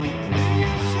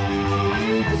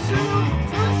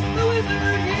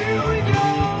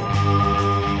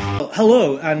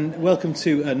Hello and welcome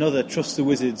to another Trust the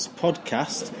Wizards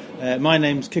podcast. My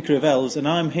name's Kicker of Elves and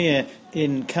I'm here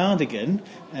in Cardigan.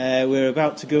 We're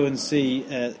about to go and see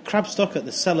Crabstock at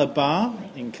the Cellar Bar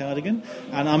in Cardigan.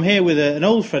 And I'm here with an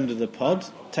old friend of the pod,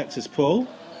 Texas Paul.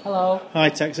 Hello. Hi,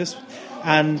 Texas.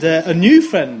 And a new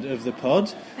friend of the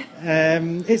pod,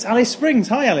 it's Alice Springs.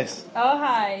 Hi, Alice. Oh,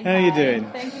 hi. How are you doing?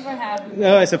 Thank you for having me.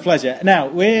 Oh, it's a pleasure. Now,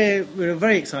 we're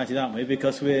very excited, aren't we?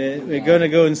 Because we're going to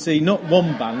go and see not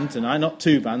one band tonight, not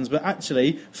two bands, but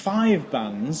actually 5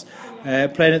 bands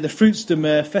playing at the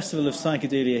Crabstock Festival of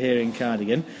Psychedelia here in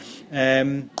Cardigan.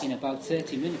 In about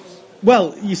 30 minutes.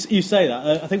 Well, you say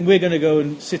that. I think we're going to go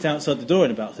and sit outside the door in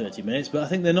about 30 minutes, but I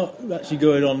think they're not actually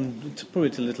going on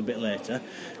probably till a little bit later.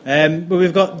 But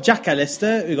we've got Jack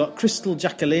Alistair, we've got Crystal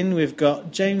Jacqueline, we've got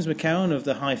James McCowan of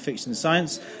the High Fiction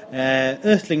Science,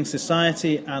 Earthling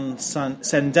Society and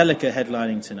Sendelica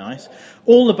headlining tonight.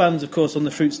 All the bands, of course, on the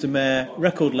Fruits de Mer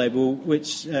record label,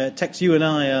 which Tex, you and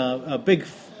I are big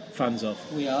fans of.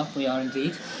 We are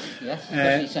indeed. Yes,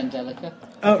 especially Sendelica.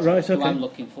 Oh, right, okay. Who I'm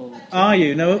looking forward to. Are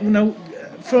you? No.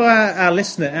 For our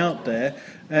listener out there,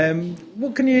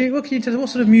 what can you tell us? What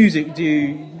sort of music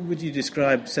would you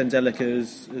describe Sendelica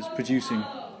as producing?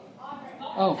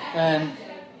 Oh,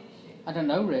 I don't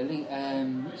know really.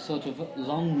 Sort of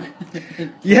long,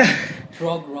 yeah,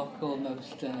 prog rock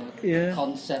almost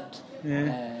concept.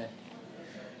 Yeah.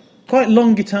 Quite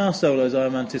long guitar solos,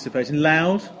 I'm anticipating.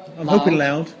 Loud. I'm hoping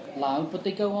loud. Loud, but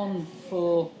they go on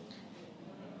for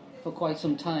quite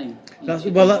some time.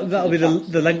 That'll be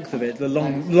the length of it, the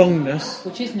longness.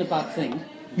 Which isn't a bad thing.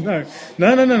 No.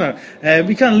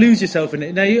 You can't lose yourself in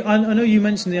it. Now, I know you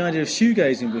mentioned the idea of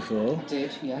shoegazing before. I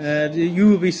did, yes. You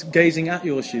will be gazing at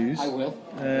your shoes. I will.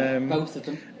 Both of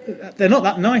them. They're not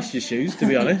that nice, your shoes, to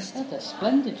be honest. They're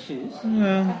splendid shoes.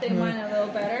 I think mine are a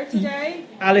little better today.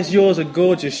 Alice, yours are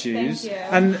gorgeous shoes. Thank you.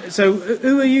 And so,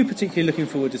 who are you particularly looking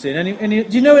forward to seeing? Any?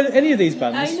 Do you know any of these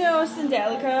bands? I know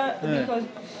Sendelica because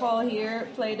Paul here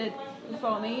played it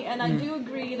for me, and I do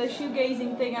agree the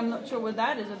shoegazing thing. I'm not sure what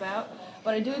that is about,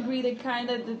 but I do agree they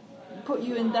kind of put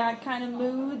you in that kind of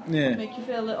mood, make you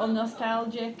feel a little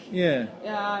nostalgic. Yeah.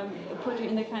 Put you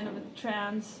in the kind of a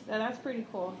trance. That's pretty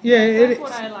cool. Yeah, that's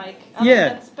what I like. I like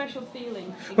that special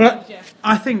feeling. Well,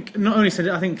 I think not only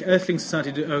I think Earthling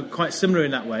Society are quite similar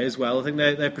in that way as well. I think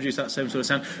they produce that same sort of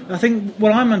sound. I think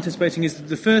what I'm anticipating is that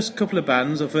the first couple of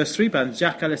bands, or first 3 bands,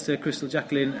 Jack Alistair, Crystal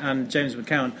Jacqueline and James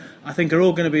McCowan, I think are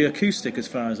all going to be acoustic as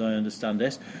far as I understand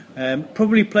it.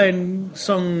 Probably playing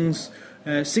songs,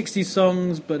 60s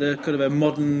songs, but a kind of a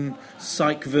modern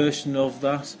Psych version of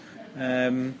that.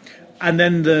 And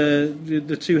then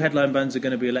the 2 headline bands are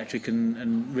going to be electric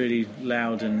and really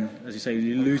loud, and as you say,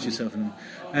 you lose yourself in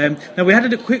them. Now, we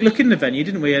had a quick look in the venue,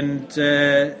 didn't we? And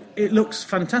it looks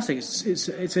fantastic.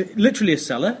 It's literally a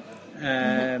cellar,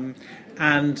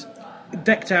 and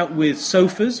decked out with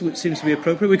sofas, which seems to be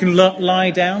appropriate. We can lie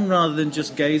down rather than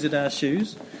just gaze at our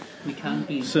shoes. We can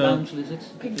be lounge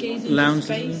lizards. Lounge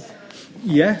lizards.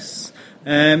 Yes.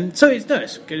 So it's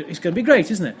going to be great,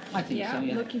 isn't it? I think so,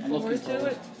 yeah. Looking forward to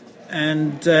it.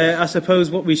 And I suppose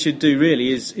what we should do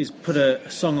really is put a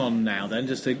song on now, then,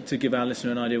 just to give our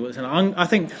listener an idea what's on. I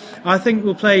think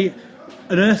we'll play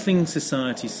an Earthling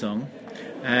Society song,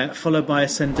 followed by a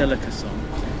Sendelica song,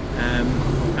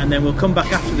 and then we'll come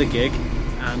back after the gig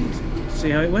and see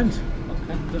how it went.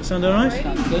 Okay. Does that sound all right?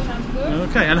 Sounds good.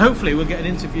 Okay, and hopefully we'll get an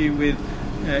interview with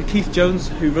Keith Jones,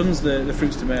 who runs the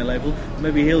Fruits de Mer label.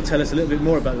 Maybe he'll tell us a little bit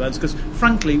more about the bands, because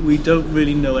frankly we don't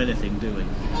really know anything, do we?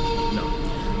 No.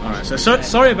 All right, so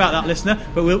sorry about that, listener,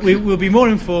 but we'll be more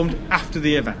informed after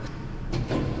the event.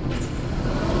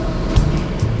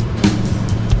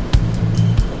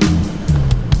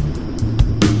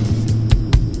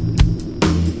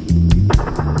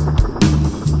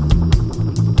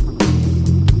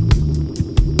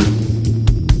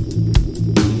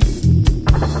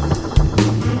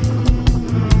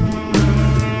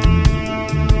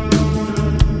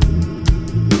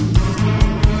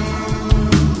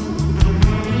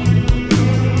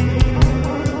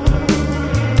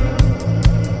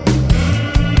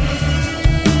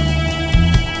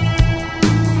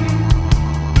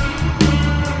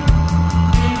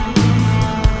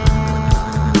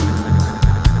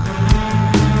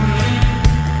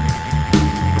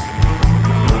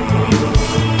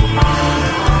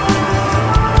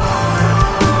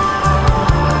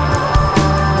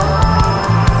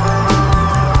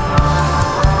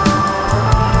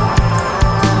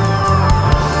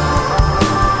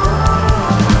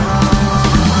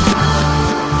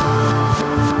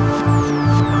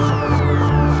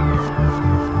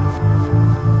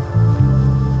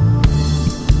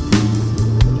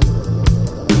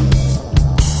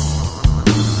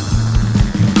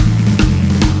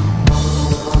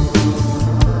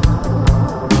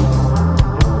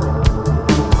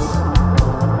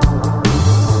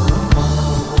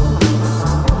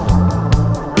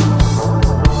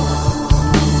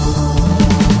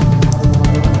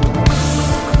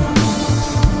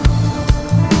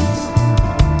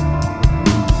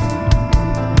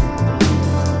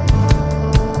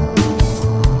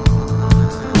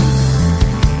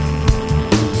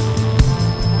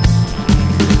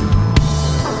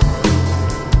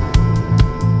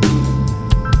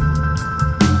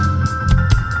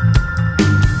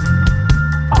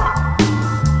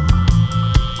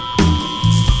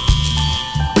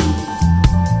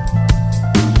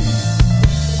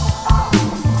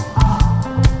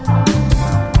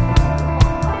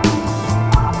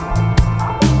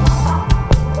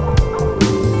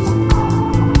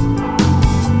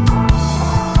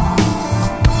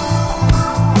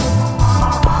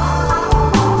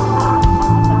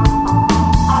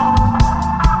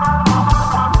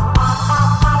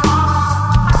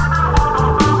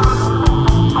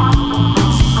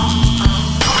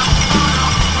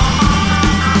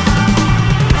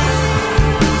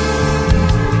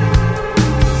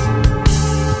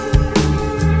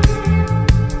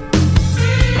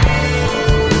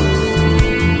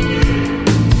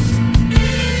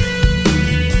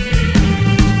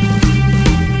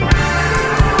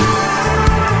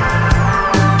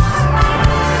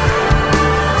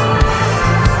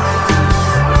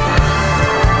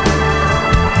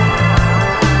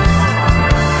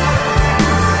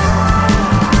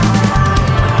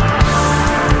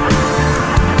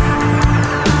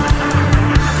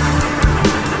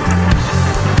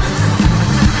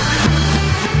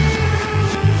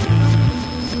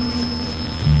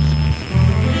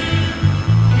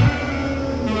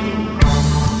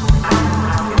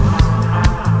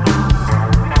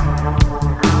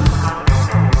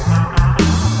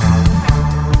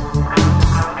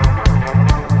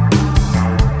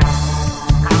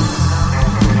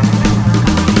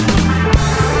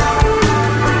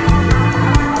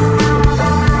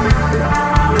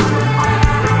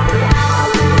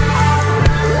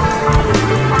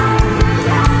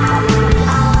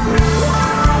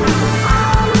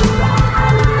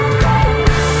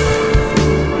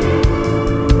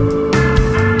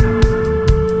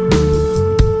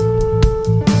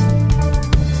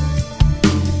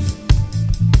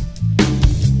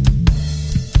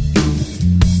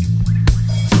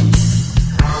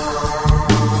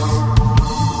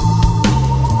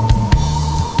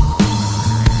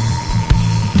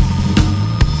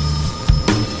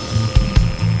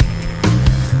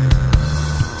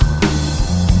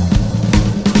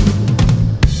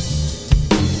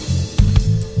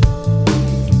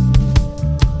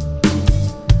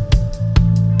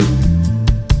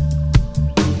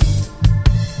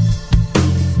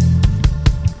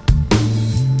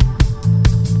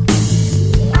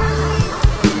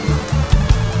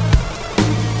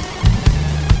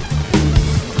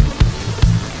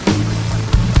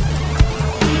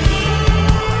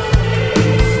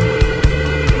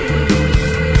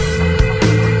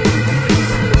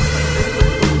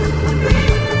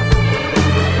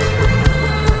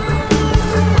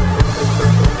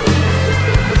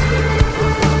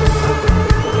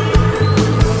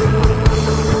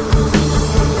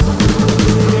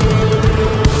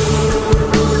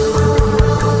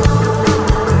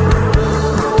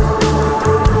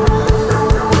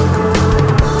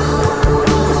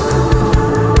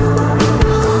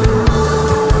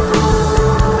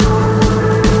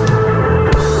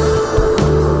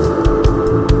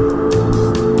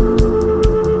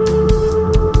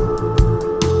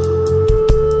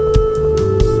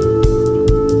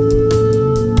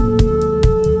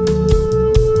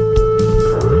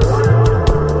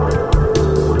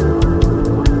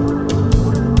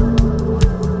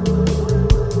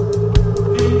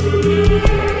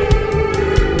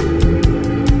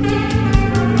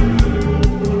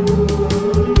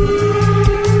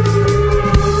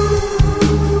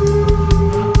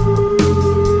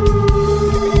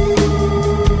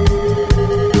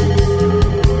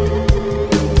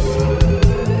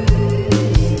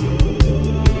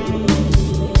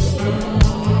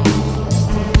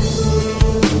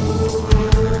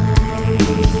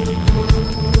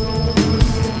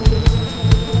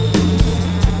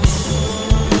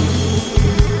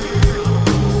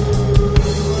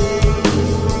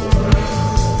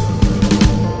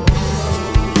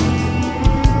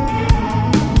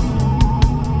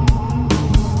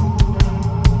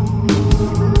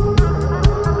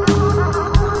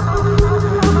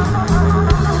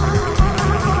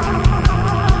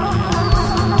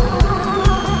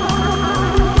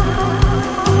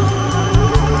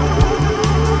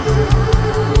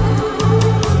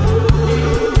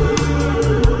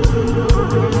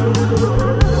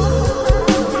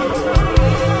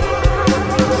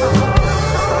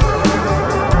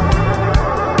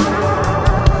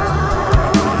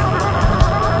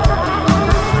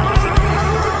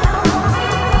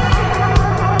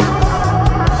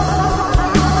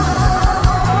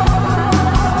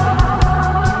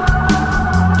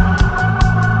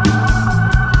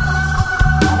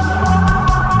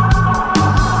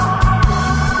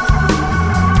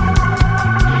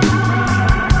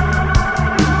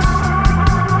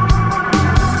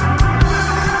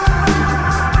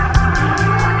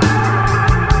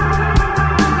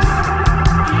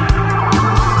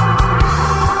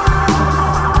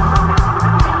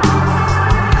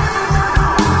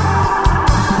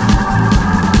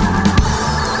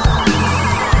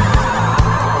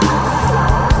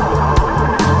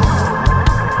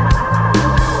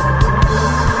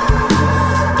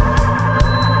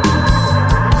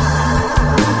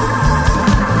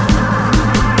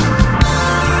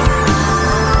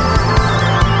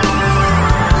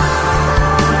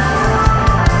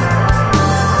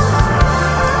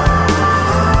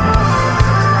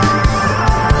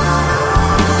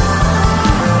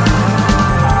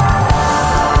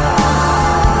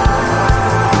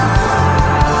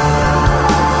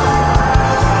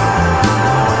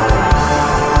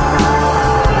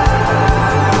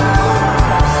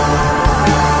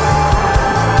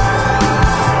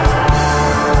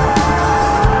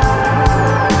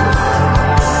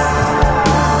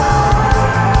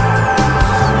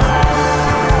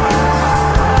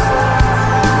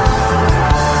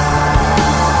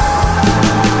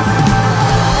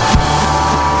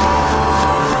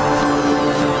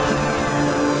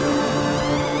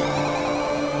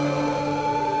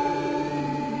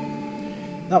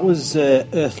 That was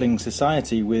Earthling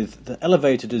Society with "The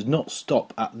elevator does not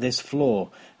stop at this floor,"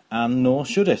 and nor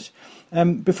should it.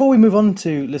 Before we move on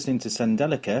to listening to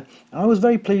Sendelica, I was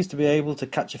very pleased to be able to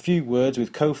catch a few words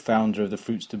with co-founder of the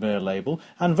Fruits de Mer label,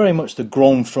 and very much the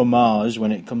grand fromage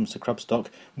when it comes to Crabstock,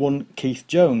 one Keith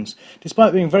Jones.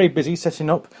 Despite being very busy setting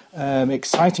up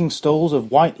exciting stalls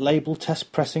of white label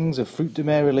test pressings of Fruit de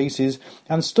Mer releases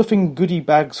and stuffing goodie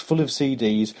bags full of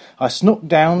CDs, I snuck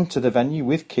down to the venue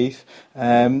with Keith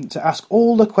to ask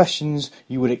all the questions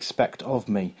you would expect of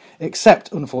me,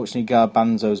 except, unfortunately,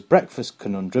 Garbanzo's breakfast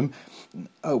conundrum.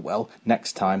 Oh well,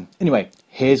 next time. Anyway,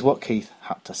 here's what Keith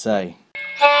had to say.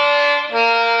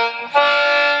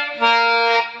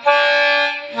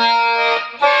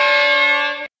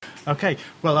 Okay,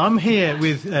 well, I'm here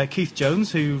with Keith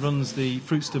Jones, who runs the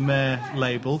Fruits de Mer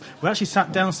label. We're actually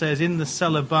sat downstairs in the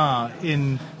cellar bar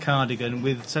in Cardigan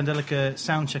with Sendelica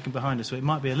sound checking behind us, so it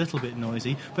might be a little bit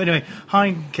noisy. But anyway,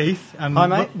 hi Keith, and hi,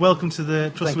 mate. Welcome to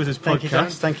the Trust Wizards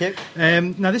podcast. Thank you.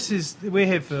 Now, we're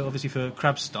here for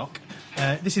Crabstock.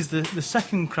 This is the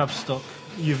second Crabstock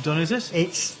you've done, is it?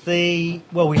 It's we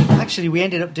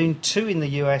ended up doing two in the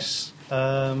US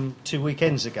 2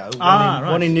 weekends ago.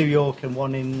 One in New York and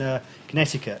one in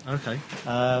Connecticut. Okay.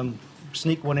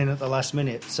 Sneak one in at the last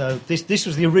minute. So this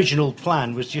was the original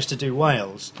plan, was just to do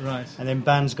Wales. Right. And then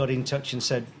bands got in touch and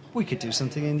said, we could do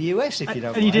something in the US if you don't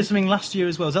mind. And you did something last year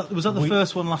as well. Was that the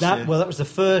first one last year? Well, that was the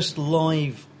first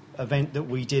live event that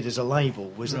we did as a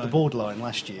label, was at the Borderline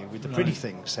last year with the Pretty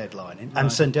Things headlining. And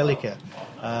Sendelica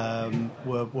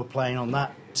were playing on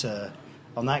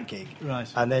that gig. Right.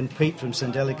 And then Pete from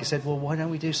Sendelica said, well, why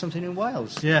don't we do something in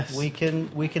Wales? Yes. We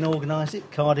can organise it.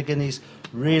 Cardigan is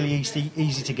really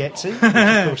easy to get to. Which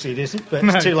of course it isn't, but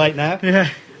it's too late now. Yeah.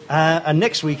 And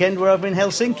next weekend we're over in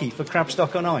Helsinki for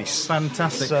Crabstock on Ice.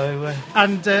 Fantastic. So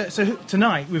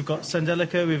tonight we've got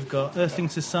Sendelica, we've got Earthling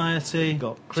Society, we've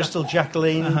got Crystal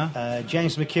Jacqueline,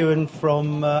 James McEwen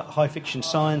from High Fiction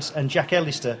Science, and Jack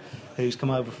Ellister, who's come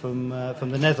over from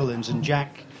the Netherlands. And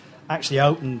Jack actually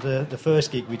opened the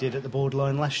first gig we did at the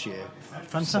Borderline last year.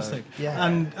 Fantastic. So, yeah.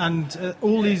 And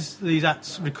all these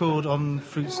acts record on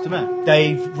Fruits de Mer?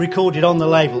 They've recorded on the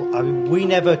label. I mean, we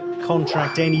never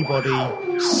contract anybody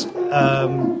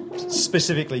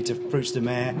specifically to Fruits de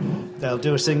Mer. They'll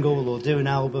do a single or do an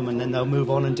album and then they'll move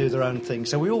on and do their own thing.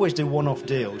 So we always do one-off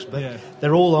deals, but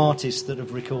they're all artists that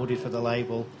have recorded for the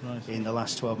label in the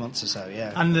last 12 months or so,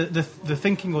 yeah. And the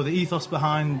thinking or the ethos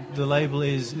behind the label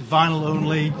is vinyl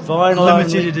only,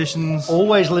 limited editions?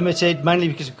 Always limited, mainly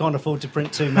because we can't afford to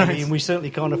print too many, and we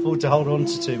certainly can't afford to hold on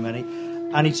to too many.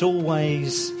 And it's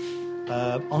always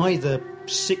either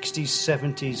 60s,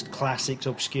 70s classics,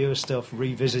 obscure stuff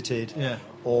revisited,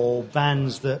 or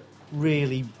bands that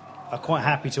really are quite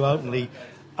happy to openly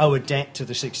owe a debt to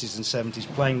the 60s and 70s,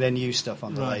 playing their new stuff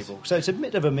on the label. So it's a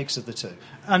bit of a mix of the two.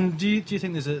 And do you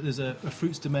think there's a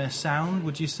Fruits de Mer sound,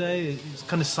 would you say? It's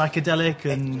kind of psychedelic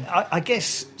and... I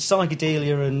guess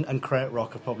psychedelia and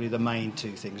krautrock are probably the main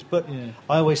two things. But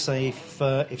I always say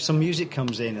if some music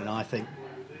comes in and I think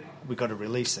we've got to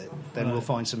release it, then we'll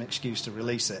find some excuse to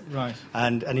release it. Right.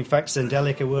 And in fact,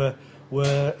 Sendelica were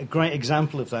a great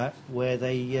example of that, where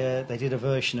they did a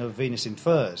version of Venus in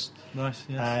Furs. Right,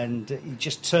 yes. And it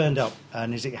just turned up,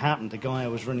 and as it happened, the guy I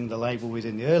was running the label with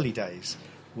in the early days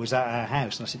was at our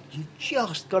house, and I said, you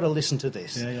just got to listen to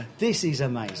this. Yeah. This is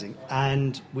amazing.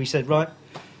 And we said, right,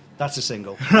 that's a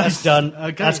single. That's done.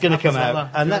 Okay. That's going to come out.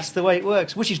 And that's the way it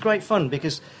works, which is great fun,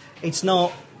 because it's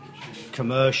not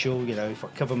commercial, if I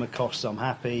cover my costs, I'm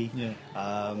happy.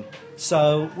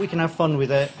 So we can have fun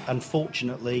with it, and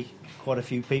fortunately quite a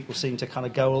few people seem to kind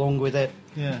of go along with it,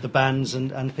 the bands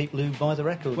and people who buy the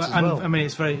records as well. I mean,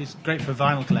 it's great for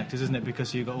vinyl collectors, isn't it,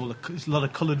 because you've got a lot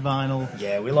of coloured vinyl.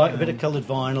 Yeah, we like a bit of coloured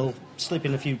vinyl, slip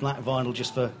in a few black vinyl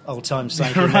just for old time's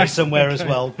sake in there somewhere as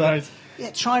well. But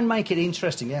try and make it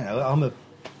interesting. I'm a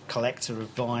collector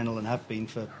of vinyl and have been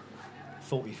for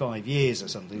 45 years or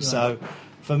something. Right. So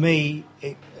for me,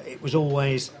 it was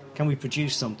always, can we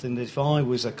produce something that if I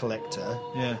was a collector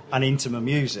and into my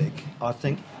music, I'd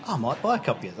think, I might buy a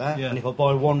copy of that. And if I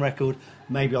buy one record,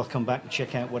 maybe I'll come back and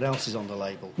check out what else is on the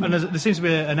label. And there seems to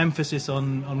be an emphasis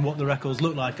on what the records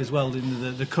look like as well.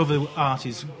 The cover art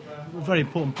is a very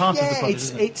important part of the project,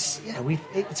 isn't it?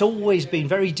 It's always been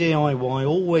very DIY,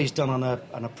 always done on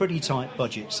a pretty tight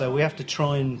budget. So we have to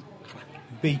try and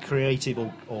be creative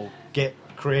or get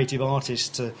creative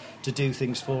artists to do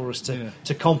things for us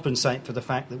to compensate for the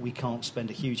fact that we can't spend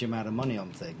a huge amount of money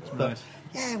on things. But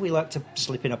yeah, we like to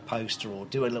slip in a poster or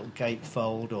do a little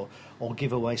gatefold or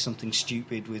give away something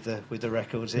stupid with the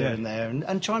records here and there,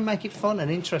 and try and make it fun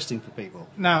and interesting for people.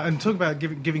 Now, and talk about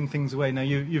giving things away. Now,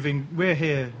 we're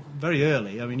here very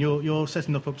early. I mean, you're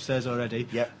setting up upstairs already.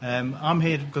 Yep. I'm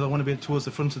here because I want to be towards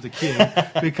the front of the queue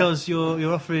because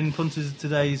you're offering punters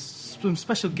today some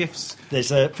special gifts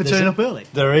for turning up early.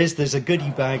 There's a goodie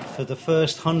bag for the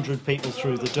first 100 people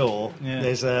through the door. Yeah.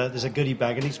 There's a goodie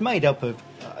bag, and it's made up of,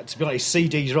 to be honest,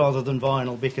 CDs rather than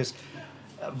vinyl, because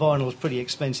vinyl is pretty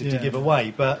expensive to give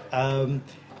away. But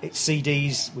it's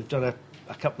CDs. We've done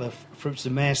a couple of Fruits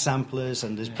of the Mare samplers,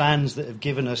 and there's bands that have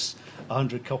given us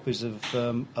 100 copies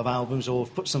of albums, or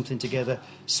have put something together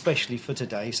specially for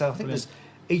today. So I think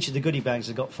each of the goodie bags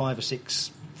have got 5 or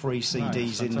 6 free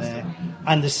CDs in there,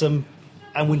 and there's some.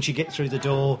 And once you get through the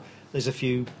door, there's a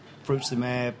few Fruits of the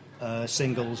Mare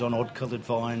singles on odd-coloured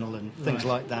vinyl and things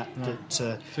like that.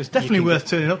 So it's definitely worth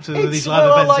turning up to these live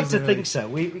events. I like to think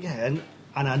so.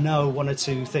 And I know 1 or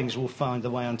 2 things will find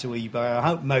their way onto eBay. I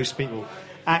hope most people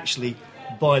actually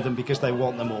buy them because they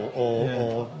want them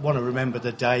or want to remember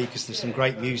the day, because there's some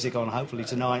great music on hopefully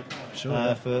tonight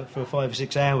for 5 or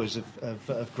 6 hours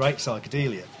of great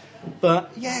psychedelia.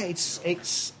 But yeah, it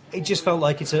just felt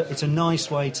like it's a nice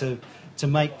way to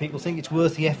make people think it's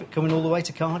worth the effort coming all the way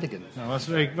to Cardigan. Oh, that's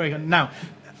very, very good. Now,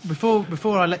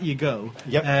 before I let you go,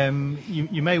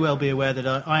 you may well be aware that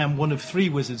I am one of 3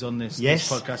 wizards on this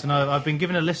podcast, and I've been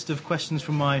given a list of questions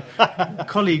from my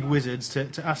colleague wizards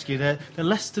to ask you. They're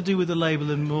less to do with the label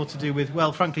and more to do with,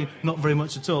 well, frankly, not very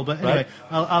much at all. But anyway,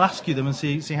 I'll ask you them and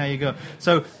see how you go.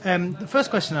 So the first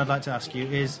question I'd like to ask you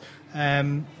is,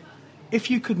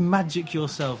 if you could magic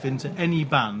yourself into any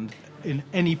band in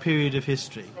any period of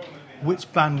history,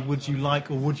 which band would you like,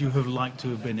 or would you have liked to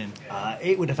have been in?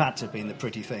 It would have had to have been the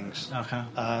Pretty Things. Okay.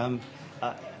 And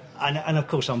of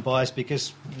course I'm biased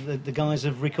because the guys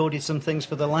have recorded some things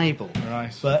for the label.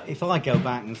 Right. But if I go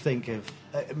back and think of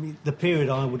the period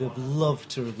I would have loved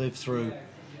to have lived through,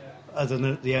 other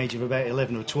than at the age of about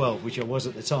 11 or 12, which I was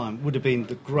at the time, would have been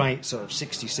the great sort of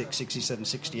 66, 67,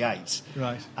 68.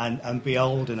 Right. And be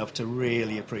old enough to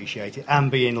really appreciate it, and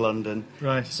be in London.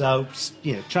 Right. So,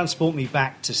 transport me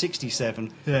back to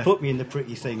 67, put me in the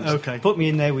Pretty Things, put me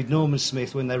in there with Norman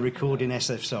Smith when they're recording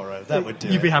SF Sorrow. That would do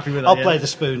You'd it. be happy with that, I'll play the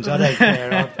spoons, I don't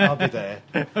care, I'll be there.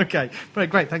 Okay, very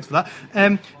great, thanks for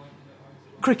that.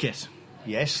 Cricket.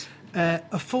 Yes.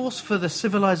 A force for the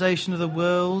civilisation of the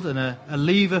world, and a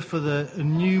lever for a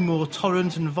new, more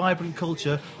tolerant and vibrant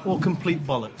culture, or complete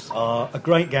bollocks? A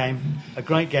great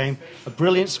game, a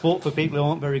brilliant sport for people who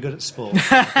aren't very good at sport.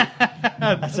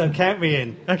 So count me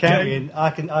in. Count me in. I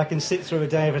can sit through a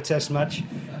day of a test match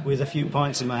with a few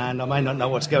pints in my hand. I may not know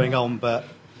what's going on, but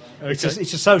it's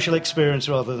a social experience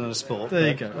rather than a sport. There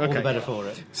you go. Okay. All the better for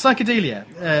it.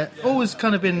 Psychedelia, always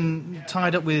kind of been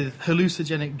tied up with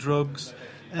hallucinogenic drugs.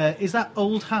 Is that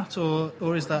old hat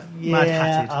or is that mad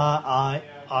hatted?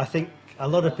 I think a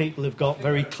lot of people have got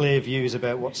very clear views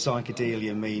about what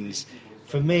psychedelia means.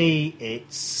 For me,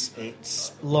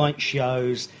 it's light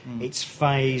shows, it's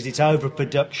phased, it's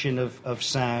overproduction of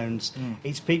sounds,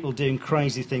 it's people doing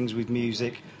crazy things with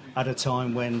music at a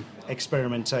time when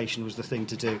experimentation was the thing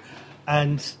to do.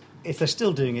 And if they're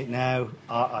still doing it now,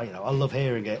 I love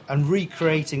hearing it and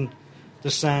recreating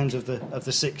the sounds of the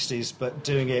 60s, but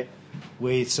doing it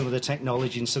with some of the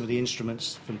technology and some of the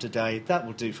instruments from today. That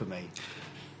will do for me.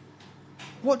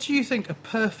 What do you think a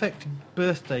perfect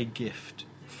birthday gift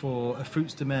for a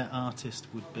Fruits de Mer artist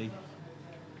would be?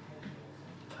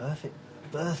 Perfect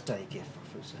birthday gift for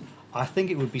Fruits de Mer? I think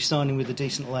it would be signing with a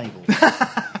decent label.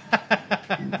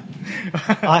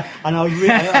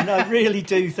 I really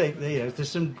do think that, there's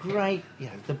some great,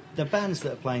 the bands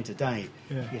that are playing today.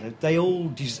 They all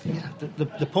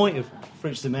the point of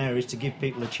Fruits de Mer is to give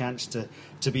people a chance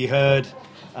to be heard,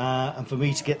 and for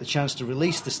me to get the chance to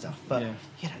release the stuff. But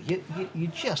you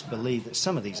just believe that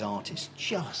some of these artists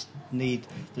just need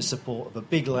the support of a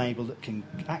big label that can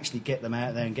actually get them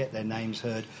out there and get their names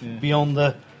heard beyond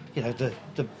the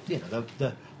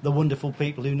wonderful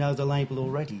people who know the label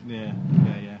already. Yeah.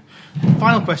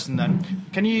 Final question then.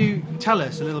 Can you tell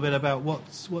us a little bit about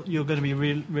what you're going to be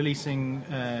releasing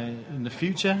in the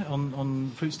future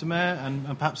on Fruits de Mer, and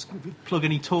perhaps plug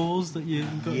any tours that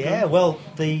you've got going? Well,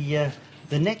 the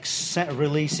next set of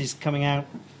releases coming out,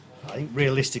 I think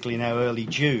realistically now early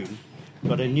June,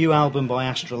 got a new album by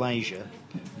Australasia,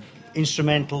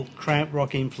 instrumental,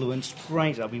 krautrock influenced,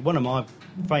 great. I mean, one of my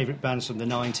favourite bands from the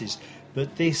 90s,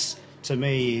 but this to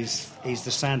me is the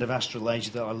sound of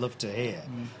Australasia that I love to hear.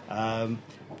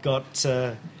 Got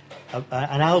an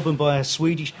album by a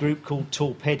Swedish group called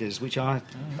Torpedos, which I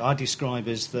describe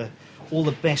as all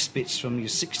the best bits from your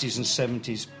 60s and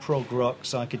 70s prog rock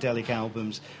psychedelic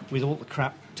albums with all the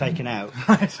crap taken out.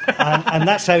 and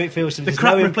that's how it feels to me. The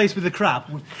crap replaced with the crap.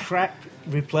 Crap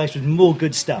replaced with more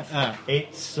good stuff.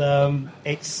 It's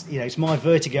my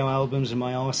Vertigo albums and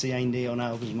my RCA Neon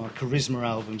albums, my Charisma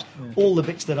albums, all the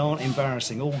bits that aren't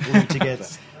embarrassing, all glued together.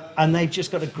 And they've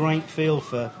just got a great feel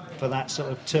for that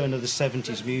sort of turn of the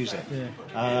 70s music.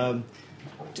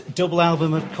 Double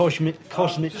album of cosmic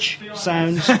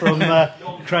sounds from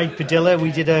Craig Padilla.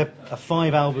 We did a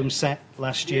 5-album set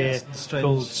last year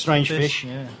called Strange Fish,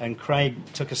 and Craig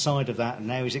took a side of that, and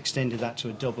now he's extended that to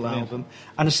a double album,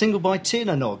 and a single by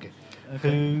Tina Nog,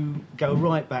 who go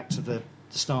right back to the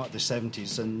start of the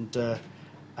 70s,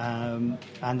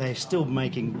 and they're still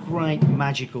making great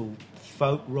magical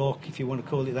folk rock, if you want to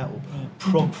call it that, or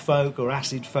prog folk or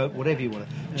acid folk, whatever you want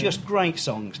to. Just great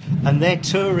songs. And they're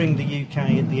touring the UK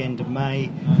at the end of May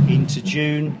into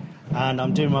June, and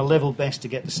I'm doing my level best to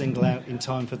get the single out in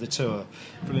time for the tour.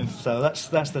 Brilliant. So that's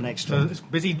the next one. It's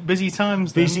busy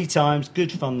times then. Busy times,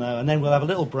 good fun though, and then we'll have a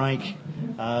little break,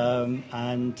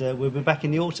 and we'll be back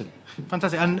in the autumn.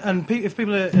 Fantastic. And if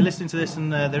people are listening to this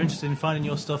and they're interested in finding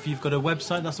your stuff, you've got a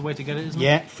website. That's the way to get it, isn't it?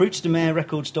 Yeah,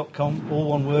 fruitsdemerrecords.com, all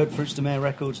one word,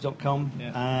 fruitsdemerrecords.com.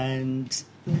 And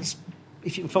if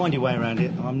you can find your way around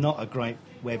it, I'm not a great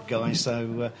web guy,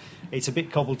 so it's a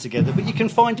bit cobbled together, but you can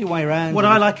find your way around. What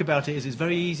I like about it is it's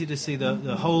very easy to see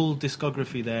the whole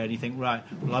discography there, and you think, right,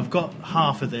 well, I've got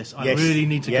half of this. I really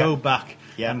need to go back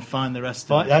and find the rest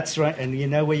of it. That's right, and you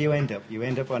know where you end up. You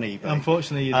end up on eBay.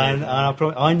 Unfortunately, you do. And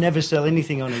I never sell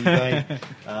anything on eBay.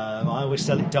 I always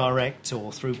sell it direct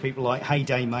or through people like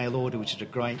Heyday Mail Order, which is a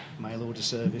great mail order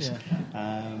service.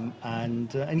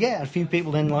 And a few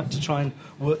people then like to try and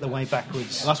work their way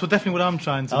backwards. Well, that's definitely what I'm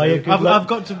trying to do. Yeah, I've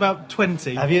got to about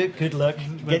 20. Have you? Good luck.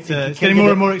 It's getting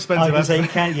more and more expensive. I can say you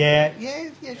can. Yeah.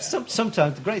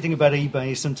 Sometimes the great thing about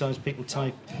eBay is sometimes people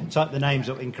type the names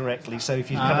up incorrectly. So if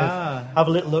you kind of have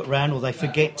a little look around, or they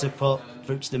forget to put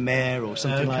Fruits de Mer or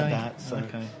something like that. So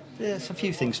there's a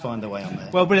few things find their way on there.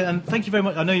 Well, brilliant, and thank you very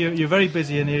much. I know you're very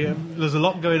busy, and there's a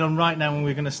lot going on right now, and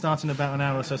we're going to start in about an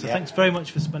hour or so. So thanks very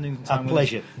much for spending time with us. A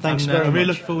pleasure. Thanks very much. I really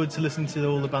look forward to listening to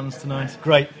all the bands tonight.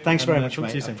 Great. Thanks very much,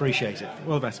 mate. I appreciate it.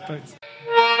 All the best. Thanks.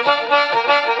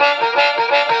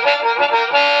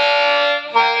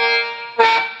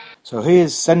 So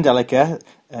here's Sendelica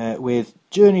with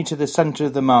Journey to the Centre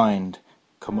of the Mind.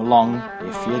 Come along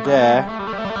if you dare.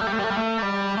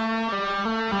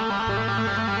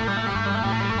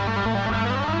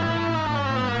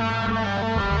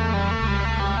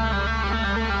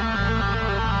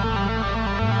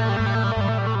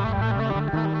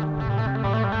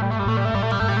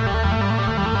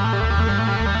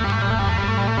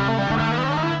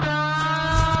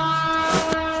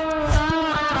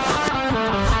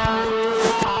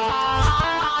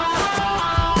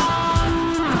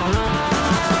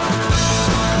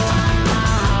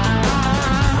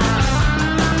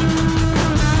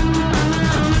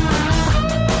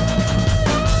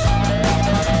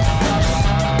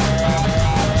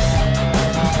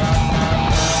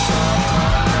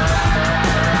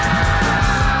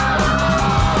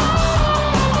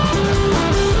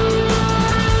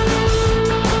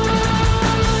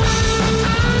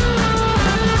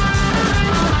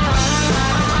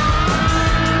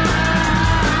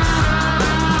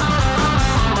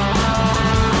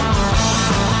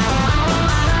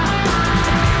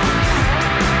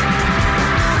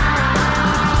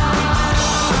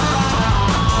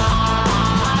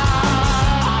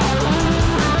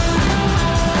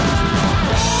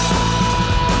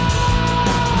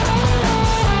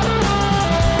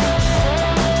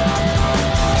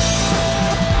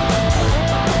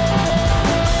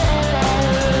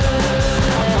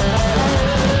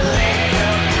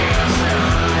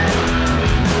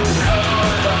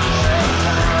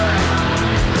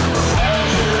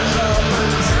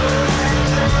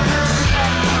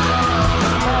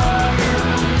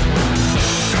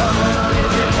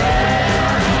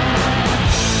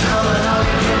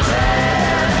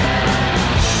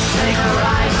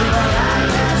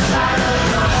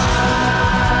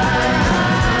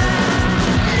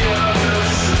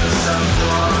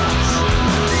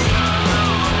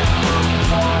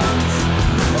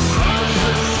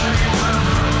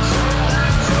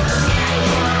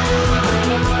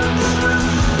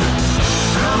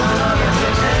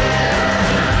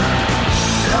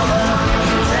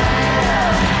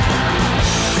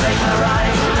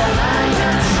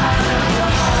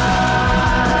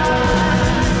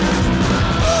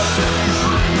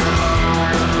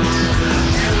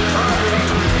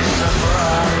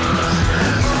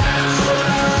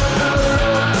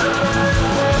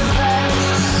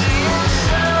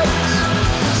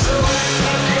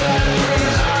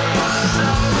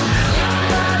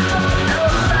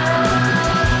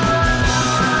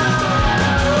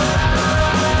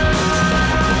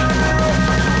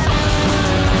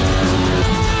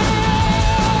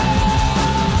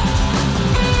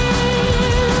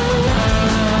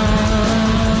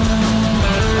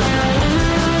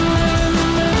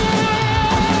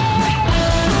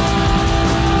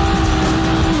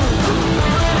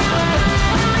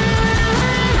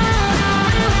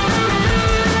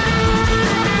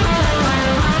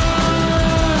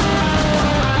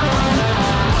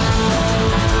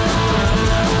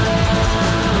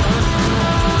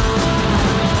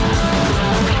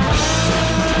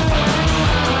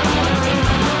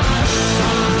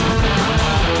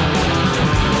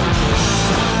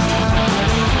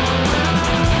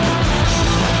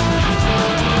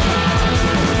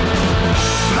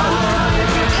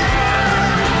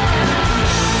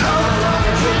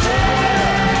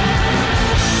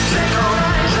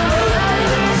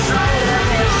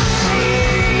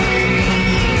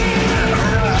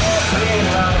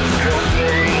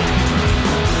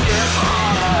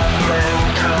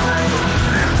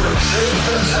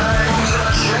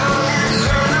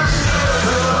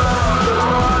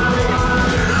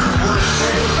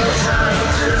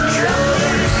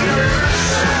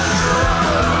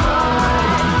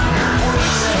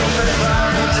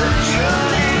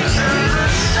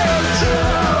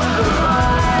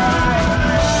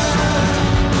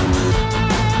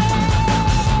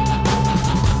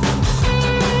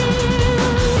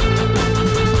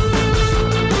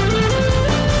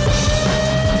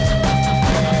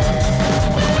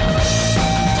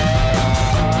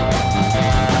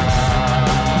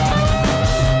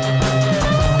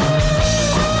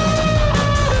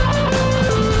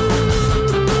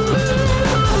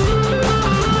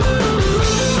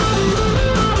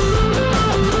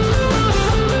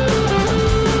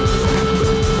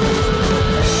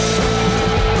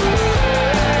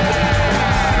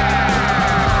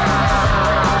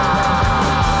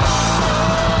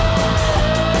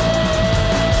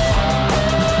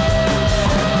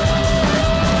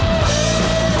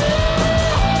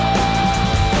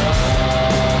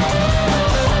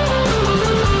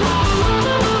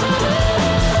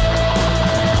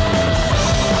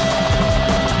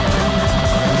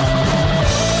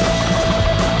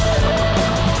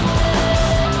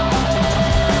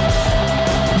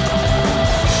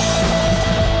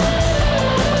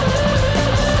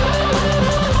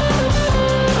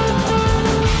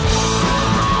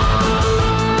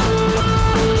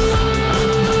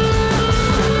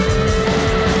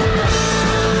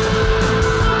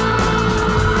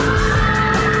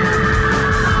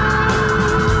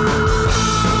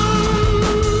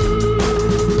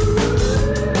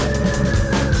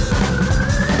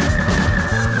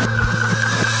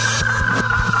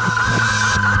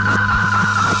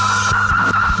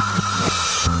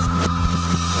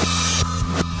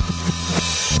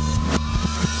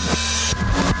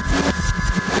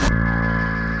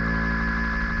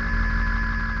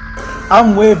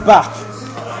 And we're back.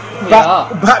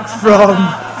 Back from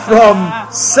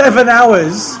 7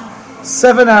 hours.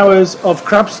 7 hours of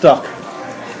Crabstock.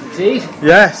 Indeed.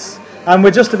 Yes. And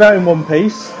we're just about in one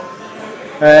piece.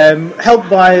 Helped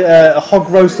by a hog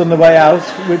roast on the way out,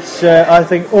 which I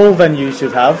think all venues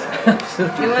should have.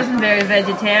 It wasn't very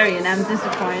vegetarian. I'm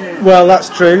disappointed. Well, that's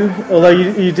true. Although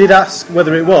you did ask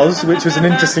whether it was, which was an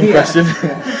interesting question.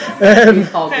 Fair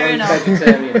enough.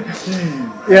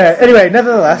 Yeah. Anyway,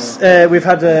 nevertheless, we've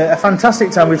had a fantastic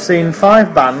time. We've seen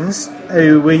 5 bands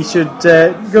who we should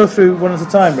go through one at a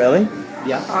time, really.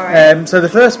 Yeah. All right. So the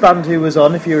first band who was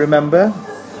on, if you remember,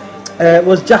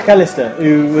 was Jack Alister,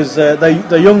 who was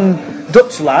the young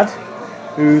Dutch lad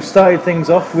who started things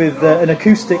off with an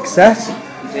acoustic set.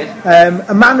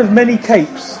 A man of many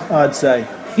capes, I'd say.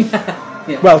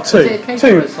 Yeah. Well, two. Was it a cape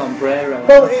or a sombrero?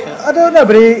 Well, I don't know,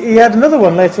 but he had another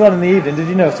one later on in the evening. Did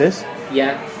you notice?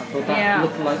 Yeah, I thought that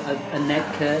looked like a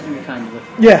net curtain kind of.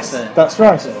 Yes, that's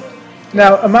right.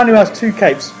 Now, a man who has 2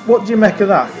 capes. What do you make of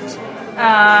that?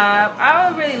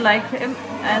 I really like him,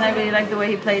 and I really like the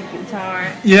way he played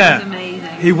guitar. Yeah. It was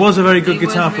amazing. He was a very good He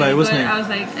guitar was player, really wasn't good. he? I was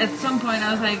like, at some point,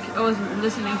 I was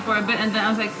listening for a bit, and then I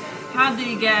was like, how did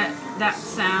he get that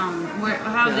sound?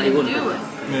 How did he do it?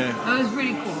 Yeah. It was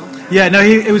pretty cool. Yeah, no,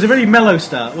 it was a very mellow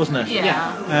start, wasn't it?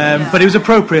 Yeah. But it was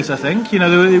appropriate, I think. You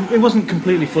know, it wasn't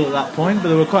completely full at that point, but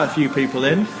there were quite a few people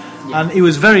in, and he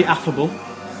was very affable.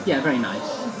 Yeah, very nice.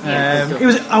 It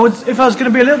was. If I was going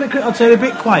to be a little bit, I'd say a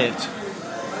bit quiet.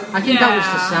 I think that was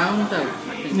the sound, though.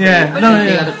 I think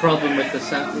they had a problem with the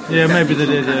sound. Yeah, maybe they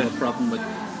did. A problem with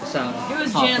the sound. It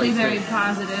was generally very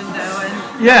positive, though, and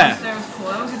yeah, it was cool.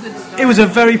 It was a good start. It was a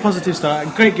very positive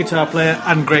start. Great guitar player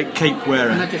and great cape wearer.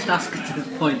 Can I just ask at this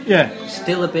point? Yeah.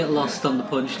 Still a bit lost on the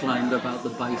punchline about the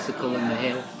bicycle and the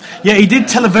hill. Yeah, he did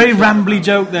tell a very rambly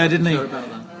joke there, didn't he? Sorry about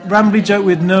that. Rambly joke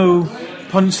with no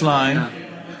punchline. No.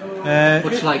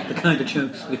 Much like the kind of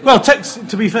jokes we... Well,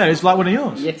 to be fair, it's like one of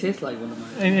yours. It is like one of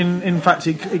mine. In fact,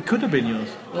 it could have been yours.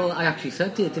 Well, I actually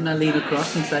said to you, didn't I lean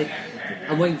across and say,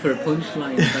 I'm waiting for a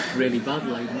punchline that's really bad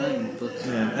like mine. But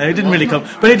yeah, it didn't really come.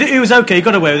 But it was okay, he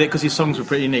got away with it because his songs were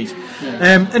pretty neat.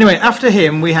 Yeah. Anyway, after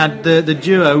him, we had the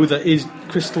duo that is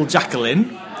Crystal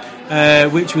Jacqueline,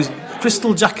 which was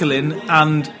Crystal Jacqueline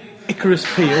and Icarus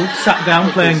Peel, sat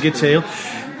down playing guitar.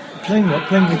 Playing what?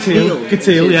 Playing guitar.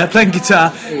 Guitar, yeah, playing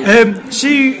guitar.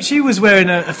 She was wearing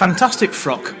a fantastic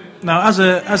frock. Now, as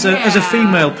a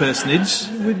female personage,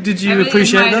 did you really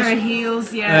appreciate that? Her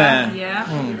heels, yeah.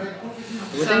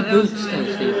 Were they boots?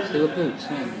 Those heels? They were boots.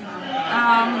 Yeah.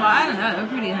 I don't know. They're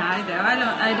pretty high though. I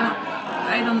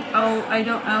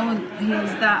don't own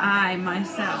heels that high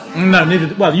myself. No,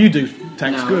 neither. Well, you do,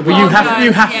 thanks. No. But you have to.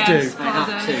 I have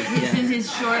to. Yeah. Since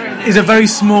he's shorter than He's a very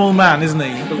small man, isn't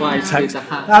he? Otherwise, with the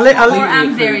hat. or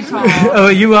I'm very tall. Oh,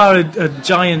 you are a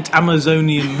giant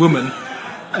Amazonian woman.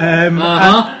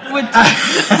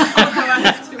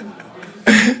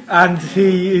 And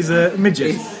he is a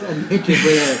midget. It's a midget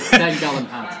with a 10-gallon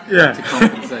hat to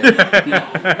compensate.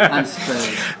 And spurs.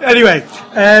 Anyway,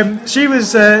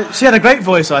 she had a great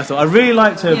voice, I thought. I really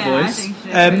liked her voice.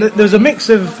 There was a mix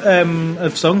of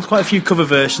songs, quite a few cover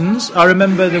versions. I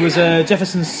remember there was a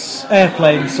Jefferson's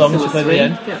Airplane song she played at the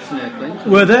end. Jefferson Airplane.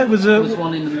 Were there? There was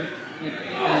one in the...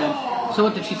 so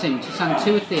what did she sing? She sang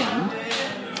 2 at the end.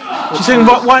 She sang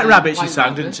White Rabbit, she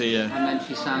sang, didn't she? Yeah. And then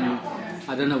she sang...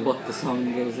 I don't know what the song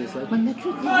is. It's like when the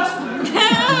truth is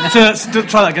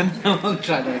Try that again. I won't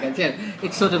try that again. Yeah,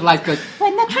 it's sort of like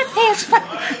when the truth is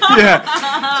yeah.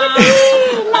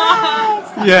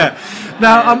 Yeah.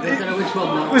 Now, I don't know which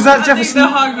one. Was that Jefferson?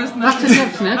 That's a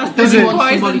Jefferson. That's the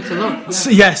one somebody to love.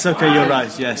 Yeah. Yes. Okay, you're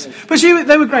right. Yes, but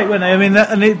they were great, weren't they? I mean,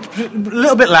 a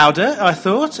little bit louder, I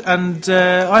thought, and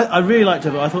I really liked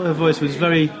her. I thought her voice was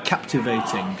very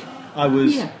captivating. I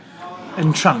was. Yeah.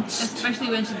 Entranced, especially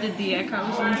when she did the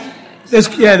echoes.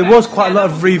 There was quite a lot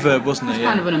of reverb, wasn't there? It's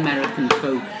kind of an American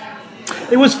folk.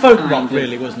 It was folk rock,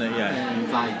 really, wasn't it? Yeah.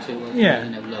 Vibe to it. Yeah.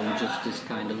 You know, low justice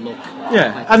kind of look.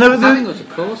 Yeah, and I think it was a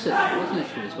corset, wasn't it?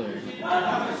 She was wearing.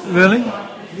 Really?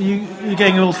 You're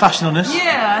getting old-fashioned on this?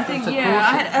 Yeah, I think. I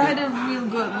had a real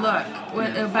good look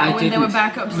when they were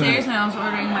back upstairs and I was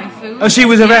ordering my food. Oh, she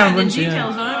was around, wasn't she? The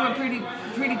details on it were pretty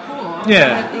cool.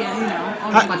 Yeah. You know.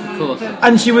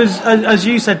 And she was, as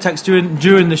you said, Tex,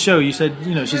 during the show, you said,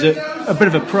 you know, she's a bit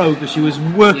of a pro because she was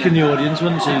working the audience,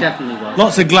 wasn't she? She definitely was.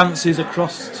 Lots of glances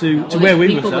across to where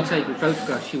we were. People were taking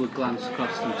photographs, she would glance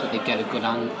across them so they get a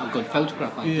good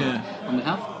photograph. I thought. And we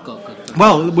have got good photographs.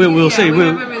 Well, we'll see. We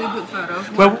have a really good photo.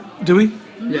 Well, do we?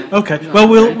 Yeah. Okay. Well,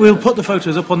 we'll put the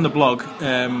photos up on the blog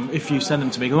if you send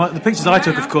them to me. The pictures I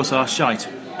took, of course, are shite.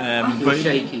 But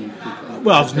shaking.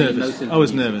 Well, I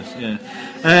was nervous. Yeah.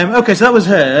 Okay, so that was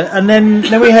her, and then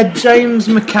we had James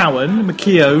McCowan.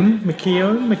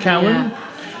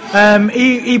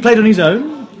 He played on his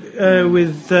own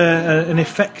with an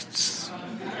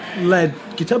effects-led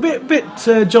guitar, a bit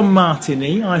John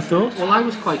Martin-y, I thought. Well, I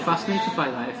was quite fascinated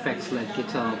by that effects-led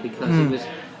guitar because it was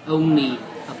only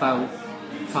about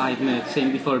 5 minutes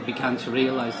in before it began to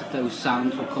realise that those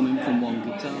sounds were coming from one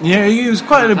guitar. Yeah, it was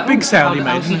quite a big sound he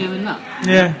made. How's he doing that?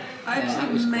 Yeah. I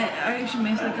actually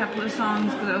missed a couple of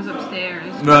songs because I was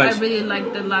upstairs. Right. I really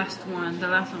liked the last one. The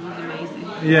last one was amazing.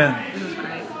 Yeah. It was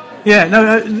great. Yeah,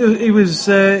 no, it was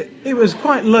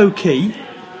quite low key,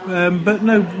 but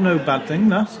no bad thing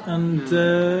that, and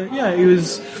it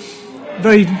was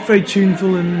very very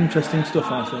tuneful and interesting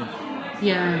stuff, I thought.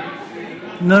 Yeah.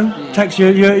 No, Tex,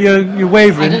 you're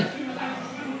wavering.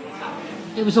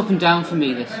 It was up and down for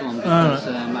me, this one, because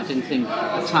I didn't think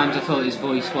at times I thought his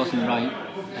voice wasn't right.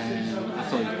 I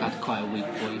thought he had quite a weak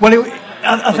voice. Well,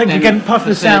 I think again part of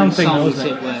the sound thing, wasn't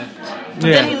it? It worked. But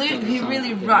then he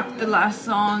really rocked the last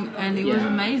song, and he was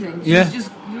amazing. He was just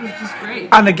great.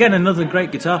 And again, another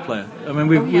great guitar player. I mean,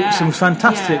 we've some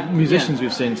fantastic musicians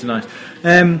we've seen tonight.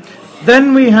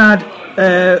 Then we had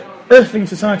Earthling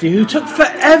Society, who took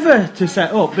forever to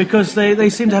set up because they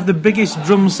seem to have the biggest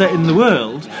drum set in the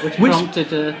world, which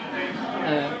prompted a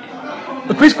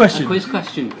quiz question. A quiz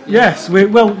question. Yes,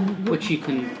 which you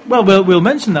can. Well, we'll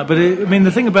mention that, but I mean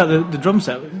the thing about the drum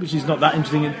set, which is not that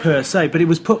interesting per se, but it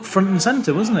was put front and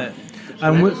centre, wasn't it?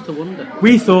 And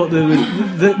we thought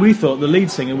the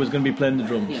lead singer was going to be playing the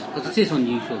drums. Yeah, because it is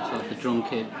unusual to have the drum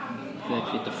kit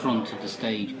virtually at the front of the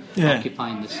stage,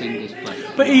 occupying the singer's place.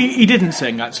 But he didn't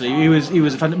sing actually. He was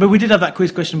a fan. But we did have that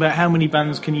quiz question about how many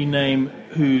bands can you name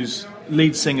whose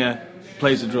lead singer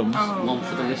plays the drums. One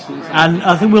for the listeners. And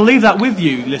I think we'll leave that with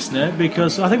you, listener,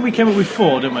 because I think we came up with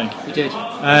 4, didn't we? We did.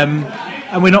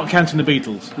 And we're not counting the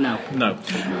Beatles. No.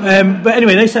 But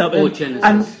anyway, they set up,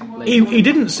 and he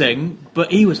didn't sing,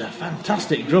 but he was a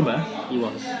fantastic drummer.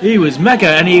 He was mega,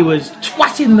 and he was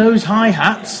twatting those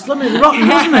hi-hats. I mean, rotten,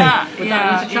 wasn't he? But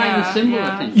that was a triangle symbol,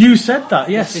 I think. You said that,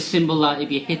 yes. It's a symbol that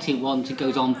if you hit it once, it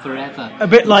goes on forever. A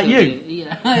bit like you.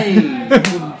 Yeah. Let it be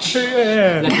the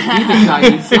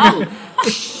triangle symbol.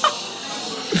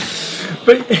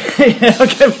 But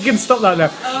okay, we can stop that now.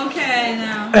 Okay,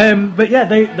 now. But yeah,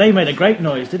 they made a great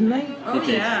noise, didn't they? Oh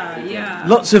yeah.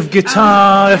 Lots of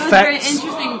guitar effects. It was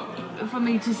very interesting for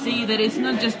me to see that it's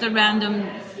not just a random,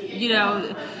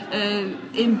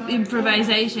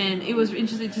 improvisation. It was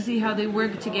interesting to see how they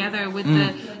work together with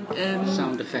the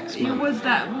sound effects. Man. What's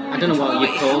that? I don't know what you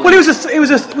call it. Well, was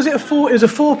it a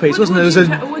 4-piece, wasn't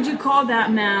it? Would you call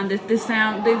that man? The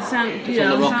sound effect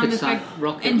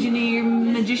engineer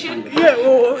magician?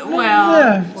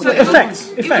 Yeah. So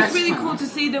effects. It was really cool to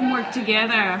see them work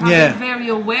together. How they're very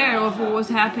aware of what was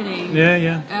happening.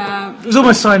 Yeah. It was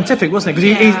almost scientific, wasn't it?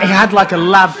 Because he had like a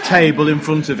lab table in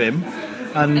front of him.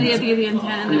 And he had the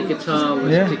antenna. And the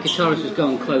guitarist was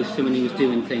going close to him and he was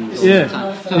doing things all the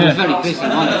time. So he was very busy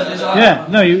on it. Yeah,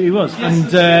 no, he was.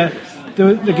 And the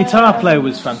guitar player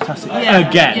was fantastic.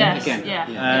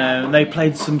 Again. They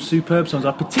played some superb songs.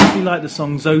 I particularly like the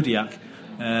song Zodiac,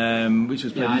 which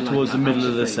was played towards the middle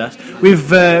of the set. We've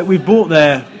bought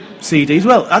their CDs.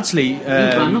 Well, actually, you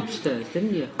ran upstairs,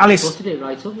 didn't you? Alice, you it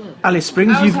right up there. Alice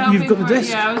Springs, you've got the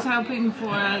disc. Yeah, I was hoping for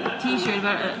a T-shirt,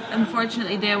 but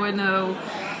unfortunately there were no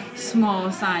small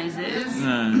sizes.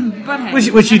 No. But hey,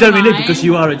 which you don't really need because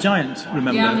you are a giant.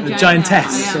 Remember, I'm a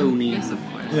giantess. Yes, of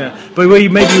course. Yeah, but maybe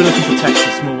you were looking for text,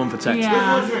 a small one for text.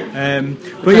 Yeah.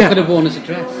 But I could have worn as a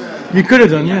dress. You could have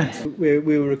done, yeah. We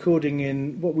were recording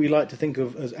in what we like to think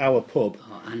of as our pub.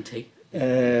 Auntie.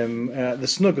 The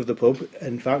snug of the pub,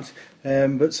 in fact,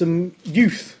 but some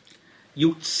youths.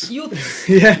 Youths.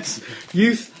 Yes,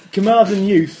 Carmarthen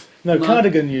youth. No,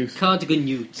 Cardigan youth. Cardigan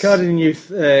youths. Cardigan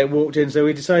youth walked in, so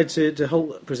we decided to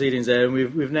halt proceedings there, and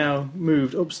we've now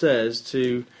moved upstairs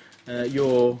to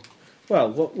your.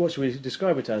 Well, what should we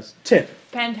describe it as?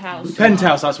 Penthouse.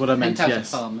 Penthouse, that's what I meant, penthouse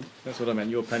yes. Apartment. That's what I meant,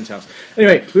 your penthouse.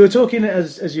 Anyway, we were talking,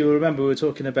 as you remember, we were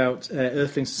talking about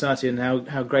Earthling Society and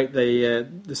how great the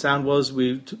sound was.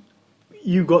 You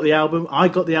got the album, I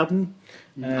got the album.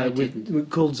 I didn't.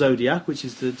 Called Zodiac, which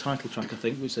is the title track, I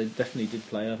think, which they definitely did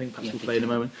play. I think perhaps we'll play in a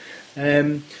moment.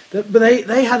 But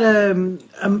they had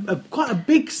quite a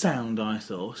big sound, I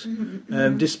thought,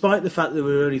 despite the fact there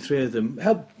were only 3 of them,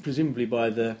 helped presumably by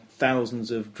the thousands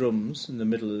of drums in the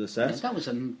middle of the set. Yeah, that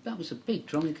was a big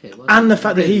drum kit, wasn't and it? the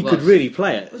fact that he could really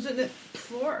play it. Was it the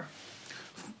 4?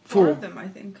 4 of them, I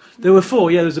think. There were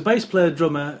 4, yeah. There was a bass player,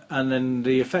 drummer, and then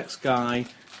the effects guy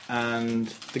and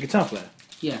the guitar player.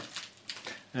 Yeah.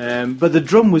 But the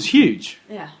drum was huge.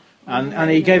 Yeah. And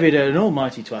he gave it an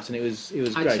almighty twat, and it was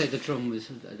great. I'd say the drum was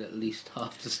at least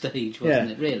half the stage,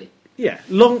 wasn't it? Really? Yeah,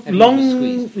 Everyone was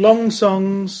squeezed. long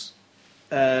songs,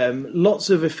 lots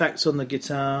of effects on the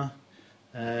guitar.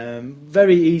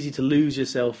 Very easy to lose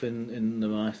yourself in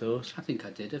them, I thought. I think I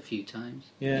did a few times.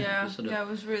 Yeah, it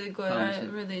was really good. I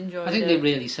really enjoyed it. I think they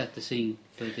really set the scene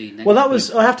for the next. Well, that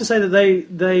was. I have to say that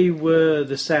they were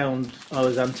the sound I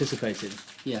was anticipating.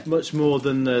 Yeah. Much more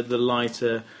than the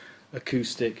lighter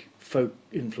acoustic folk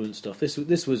influence stuff.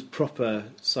 This was proper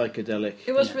psychedelic.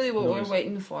 It was really what we noise. were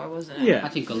waiting for, wasn't it? Yeah. I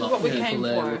think a This is lot what of we came people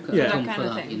there for, were that come kind for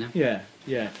of that, thing. you know.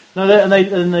 Yeah. No,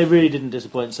 they really didn't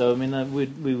disappoint. So I mean,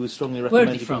 we would strongly recommend.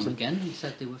 Where are they from again? You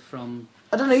said they were from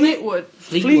I don't know. Fleetwood.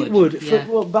 Fleetwood. Yeah.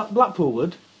 Blackpool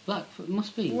Wood. Blackpool.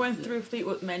 Must be. We went through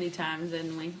Fleetwood many times,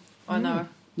 didn't we? I know.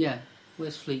 Yeah.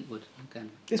 Where's Fleetwood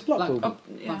again? It's Blackpool.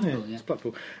 Yeah. Blackpool, It's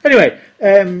Blackpool. Anyway,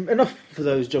 enough for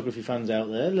those geography fans out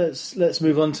there. Let's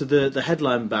move on to the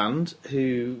headline band,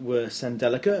 who were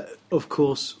Sendelica, of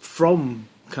course, from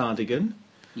Cardigan.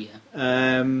 Yeah.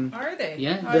 Are they?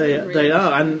 Yeah. I didn't They realise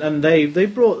are, that. and they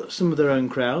brought some of their own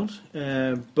crowd,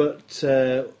 but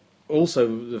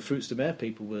also the Fruits de Mer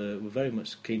people were very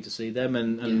much keen to see them,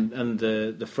 and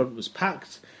the front was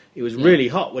packed. It was really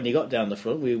hot when you got down the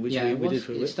front. We did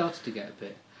for a it bit. started to get a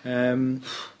bit.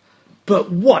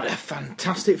 But what a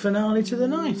fantastic finale to the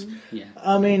night! Yeah.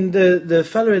 I mean, the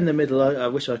fella in the middle, I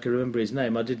wish I could remember his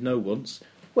name. I did know once.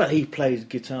 Well, he played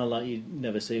guitar like you'd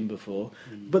never seen before.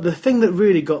 But the thing that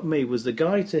really got me was the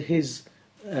guy to his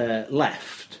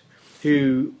left,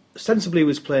 who ostensibly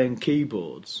was playing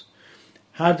keyboards,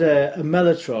 had a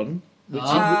mellotron,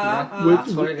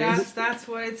 That's what it is. That's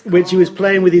what it's called. which he was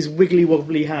playing with his wiggly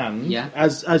wobbly hand, Yeah.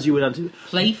 as you would anticipate.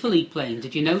 Playfully playing.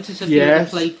 Did you notice a few of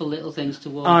Yes. the playful little things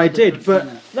towards I the did, front,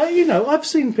 but no, I've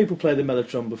seen people play the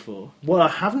mellotron before. What I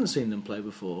haven't seen them play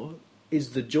before is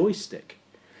the joystick.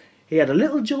 He had a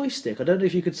little joystick, I don't know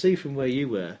if you could see from where you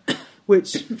were,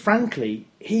 which, frankly,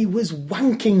 he was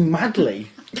wanking madly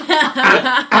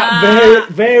at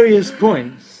various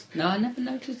points. No, I never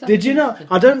noticed that. Did you not?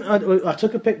 I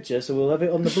took a picture, so we'll have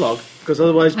it on the blog, because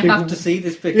otherwise I people... have to see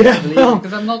this picture, Yeah, well-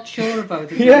 because I'm not sure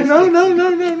about it. Yeah,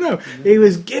 no. He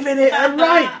was giving it a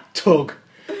right tug.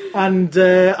 And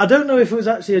I don't know if it was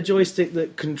actually a joystick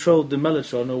that controlled the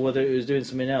mellotron or whether it was doing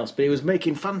something else, but it was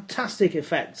making fantastic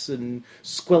effects and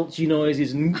squelchy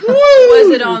noises and... Was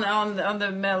it on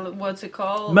the what's it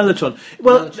called? Mellotron.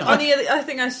 Well, Mellotron. I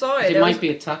think I saw it. It might be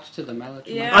attached to the mellotron.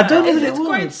 Yeah, I don't know if it it's was.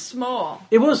 quite small,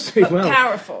 it was... but Well,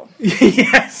 powerful.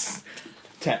 yes.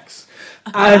 Tex.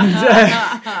 And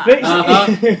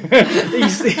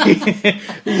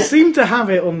he seemed to have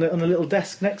it on the little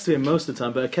desk next to him most of the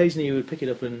time, but occasionally he would pick it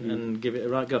up and give it a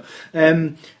right go.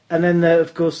 And then,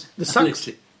 of course, the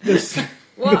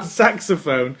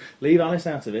saxophone. Leave Alice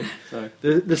out of it. Sorry.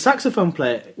 The saxophone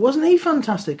player, wasn't he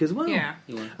fantastic as well? Yeah.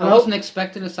 I wasn't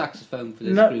expecting a saxophone for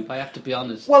this No. group, I have to be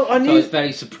honest. Well, So I was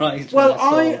very surprised Well, when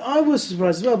I saw I was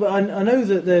surprised as well, but I know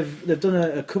that they've done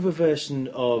a cover version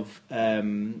of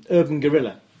Urban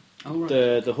Gorilla, Oh, right.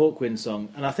 the Hawkwind song,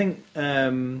 and I think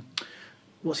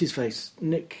what's his face,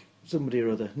 Nick somebody or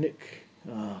other, Nick.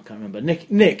 Oh, I can't remember.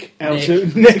 Nick out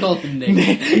of Let's call him Nick.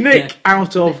 Nick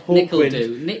out of Nick will Hawkwind.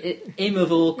 do. Him of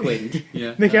Hawkwind.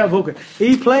 Yeah. Nick out of Hawkwind.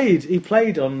 He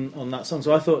played on that song,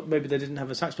 so I thought maybe they didn't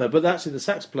have a sax player, but actually the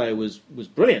sax player was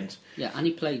brilliant. Yeah, and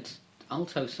he played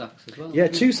alto sax as well. Yeah,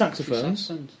 didn't two he? saxophones.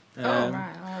 Two saxophones. Oh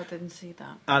right, I didn't see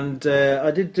that. And I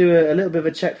did do a little bit of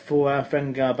a check for our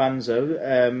friend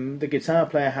Garbanzo. The guitar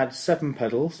player had 7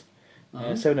 pedals,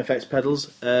 7 effects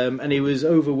pedals, and he was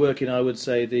overworking, I would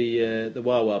say, the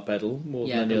wah-wah pedal more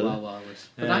Yeah, than the any other. wah-wah was.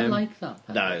 But I like that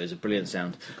pedal. No, it was a brilliant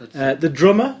sound. It's a good sound. The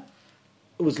drummer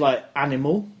was like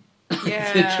animal.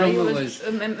 Yeah, The drummer he was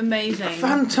amazing.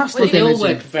 Fantastic. Well, they all energy.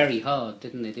 worked very hard,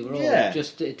 didn't they? They were all Yeah.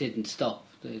 it didn't stop.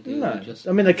 They No, were just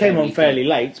I mean they came on very fairly good.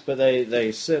 late, but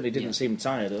they certainly didn't Yeah. seem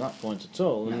tired at that point at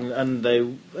all, No. and they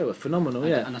were phenomenal.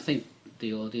 Yeah, And I think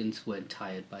the audience weren't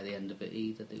tired by the end of it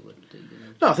either. They wouldn't do.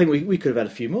 no, I think we could have had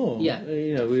a few more. Yeah.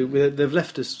 They've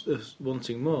left us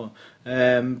wanting more,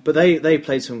 but they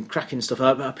played some cracking stuff.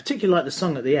 I particularly like the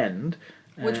song at the end.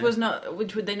 Which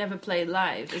they never played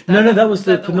live. Is No, that was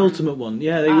the one? penultimate one.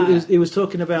 Yeah, he was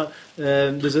talking about.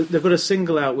 They've got a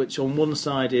single out which on one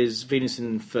side is Venus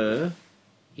in Fur,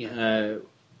 Yeah.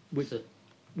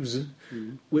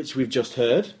 which we've just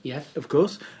heard, Yes, of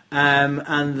course,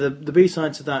 and the B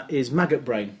side to that is Maggot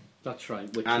Brain, that's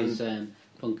right. Which And- is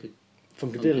Funkadelic.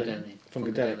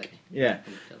 Funkadelic. Yeah.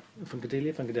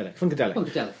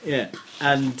 Funkadelic. Yeah,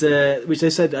 and which they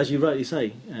said, as you rightly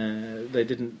say, they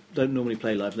don't normally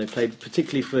play live. They played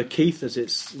particularly for Keith as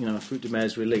it's a Fruit de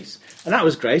Mer's release, and that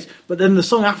was great. But then the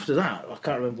song after that, I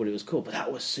can't remember what it was called, but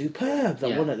that was superb.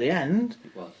 That one at the end,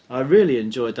 It was. I really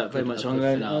enjoyed that very Good- much. a I'm good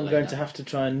going finale, to have to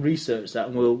try and research that,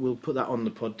 and we'll put that on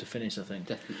the pod to finish, I think.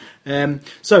 Definitely.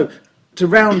 So to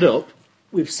round up,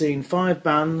 we've seen 5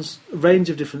 bands, a range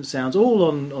of different sounds, all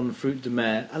on Fruit de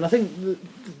Mer, and I think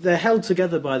they're held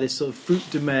together by this sort of Fruit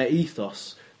de Mer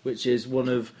ethos, which is one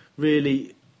of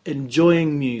really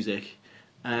enjoying music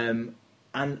and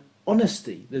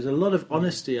honesty. There's a lot of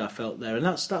honesty I felt there, and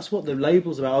that's what the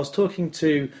label's about. I was talking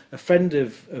to a friend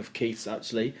of Keith's,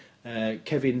 actually,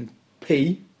 Kevin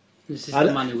P. This is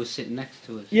the man who was sitting next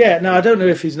to us. Yeah, now I don't know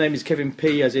if his name is Kevin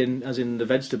P, as in the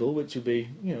vegetable, which would be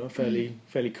a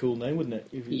fairly cool name, wouldn't it?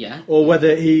 Yeah. Or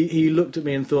whether he looked at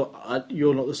me and thought,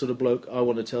 "You're not the sort of bloke I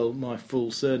want to tell my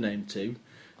full surname to,"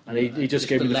 and he just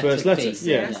gave me the first letter. P.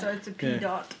 Yeah. So it's a P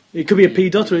dot. It could be a P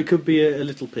dot or it could be a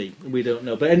little P. We don't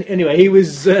know. But anyway, he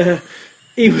was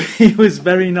he was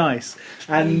very nice,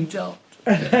 and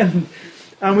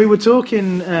we were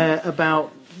talking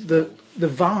about the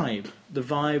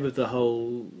vibe of the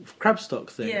whole Crabstock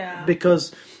thing. Yeah.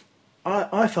 Because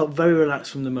I felt very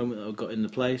relaxed from the moment that I got in the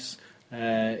place.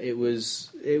 It was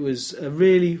a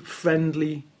really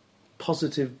friendly,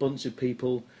 positive bunch of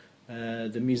people.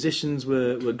 The musicians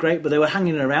were great, but they were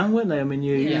hanging around, weren't they? I mean,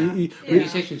 The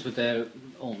musicians were there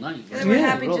all night. They were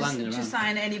happy all hanging to around.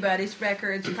 sign anybody's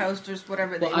records, posters,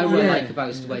 whatever they What I wanted. really like about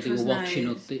it is the way Which they were was watching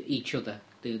nice. each other.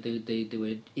 They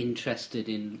were interested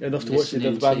in Enough to watch the listening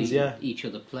other bands, to yeah. each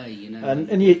other play,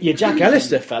 And your Jack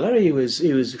Alister fella, he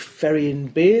was ferrying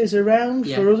beers around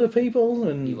Yeah. for other people,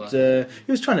 and He was. he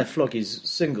was trying to flog his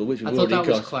single, which I was thought already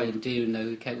that was got. quite endearing though.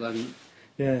 He kept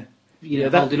Yeah.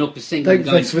 holding up a single and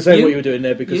going, Thanks for saying "You, what you were doing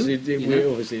there, because you," we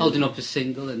obviously holding up a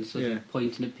single and sort Yeah. of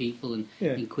pointing at people and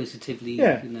Yeah. inquisitively.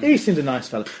 Yeah, he seemed a nice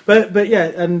fella. But yeah,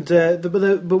 and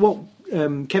but what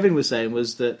Kevin was saying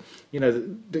was that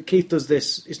that Keith does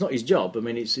this. It's not his job. I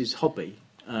mean, it's his hobby,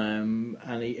 and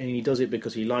he does it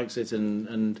because he likes it,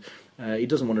 and he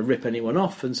doesn't want to rip anyone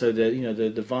off. And so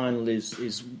the vinyl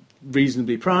is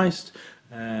reasonably priced,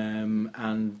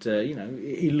 and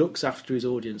he looks after his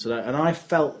audience, and I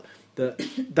felt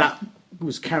that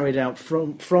was carried out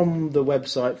from the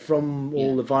website, from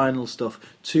all the vinyl stuff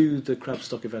to the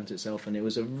Crabstock event itself, and it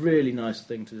was a really nice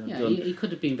thing to have done. He could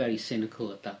have been very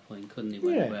cynical at that point, couldn't he?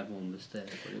 When everyone was there.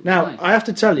 But it was Now, fine. I have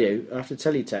to tell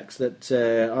you, Tex, that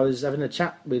I was having a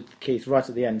chat with Keith right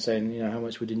at the end, saying how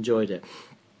much we'd enjoyed it,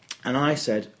 and I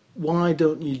said, "Why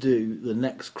don't you do the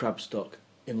next Crabstock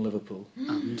in Liverpool?"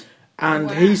 And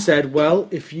Wow. he said, "Well,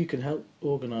 if you can help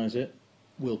organise it,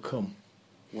 we'll come."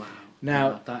 Wow.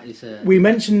 Now, that is a... we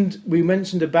mentioned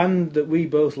a band that we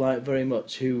both like very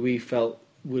much, who we felt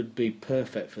would be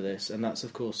perfect for this, and that's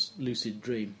of course Lucid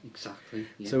Dream. Exactly.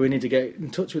 Yeah. So we need to get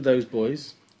in touch with those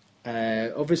boys.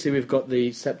 Obviously, we've got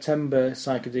the September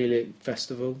Psychedelic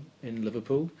Festival in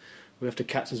Liverpool. We have to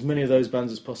catch as many of those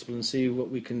bands as possible and see what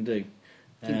we can do.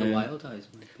 I think the Wild Eyes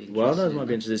might be interested. Wild Eyes might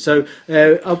be interested. So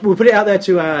we'll put it out there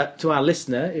to our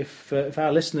listener. If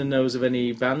our listener knows of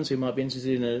any bands who might be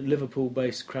interested in a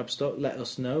Liverpool-based Crabstock, let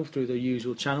us know through the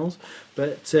usual channels.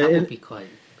 But That would be quite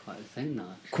a thing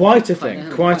now. Quite a thing.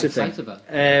 Excited about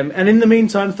it. And in the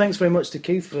meantime, thanks very much to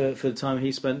Keith for the time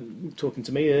he spent talking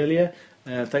to me earlier.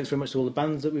 Thanks very much to all the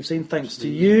bands that we've seen. Thanks to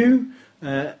you,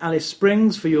 Alice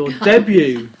Springs, for your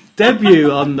debut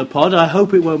on the pod. I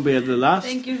hope it won't be the last.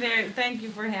 Thank you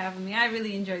for having me. I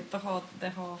really enjoyed the whole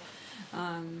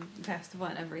festival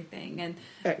and everything, and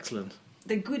Excellent.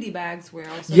 the goodie bags were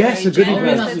also Yes, very the goodie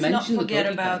generous. bags. Let's not Mention the forget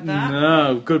goodie about bag. that.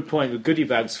 No, good point. The goodie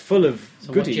bags full of So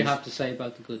what goodies. do you have to say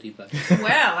about the goodie bag?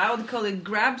 Well, I would call it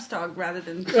Crabstock rather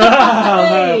than.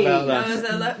 How about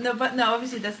that? No,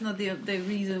 obviously that's not the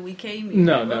reason we came here.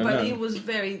 No, but no. it was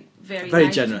very Very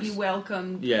nice generous. to be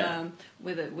welcomed. Yeah.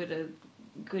 With a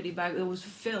goodie bag that was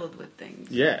filled with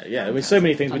things. Yeah. There were so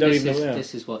many things we And don't this even is, know.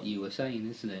 This is what you were saying,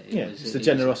 isn't it? It's the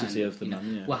generosity of the you know,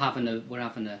 man. Yeah. We're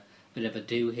having a bit of a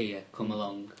do here. Come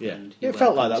along. Yeah, and you're it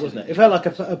felt like welcome that, to wasn't it? It felt like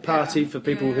a party for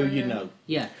people Yeah, who you yeah. know.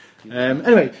 Yeah.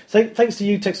 Anyway, thanks to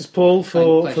you, Texas Paul,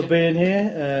 for Pleasure. being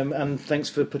here, and thanks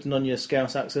for putting on your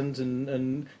Scouse accent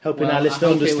and helping Well, Alice I to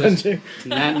hope it understand was- you.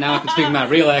 now I can speak my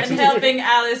real And accent. helping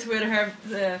Alice with her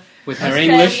With her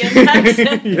English. Australian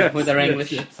accent. Yes, With her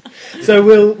English. So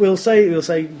we'll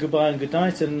say goodbye and good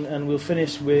night, and we'll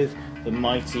finish with the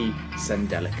mighty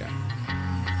Sendelica.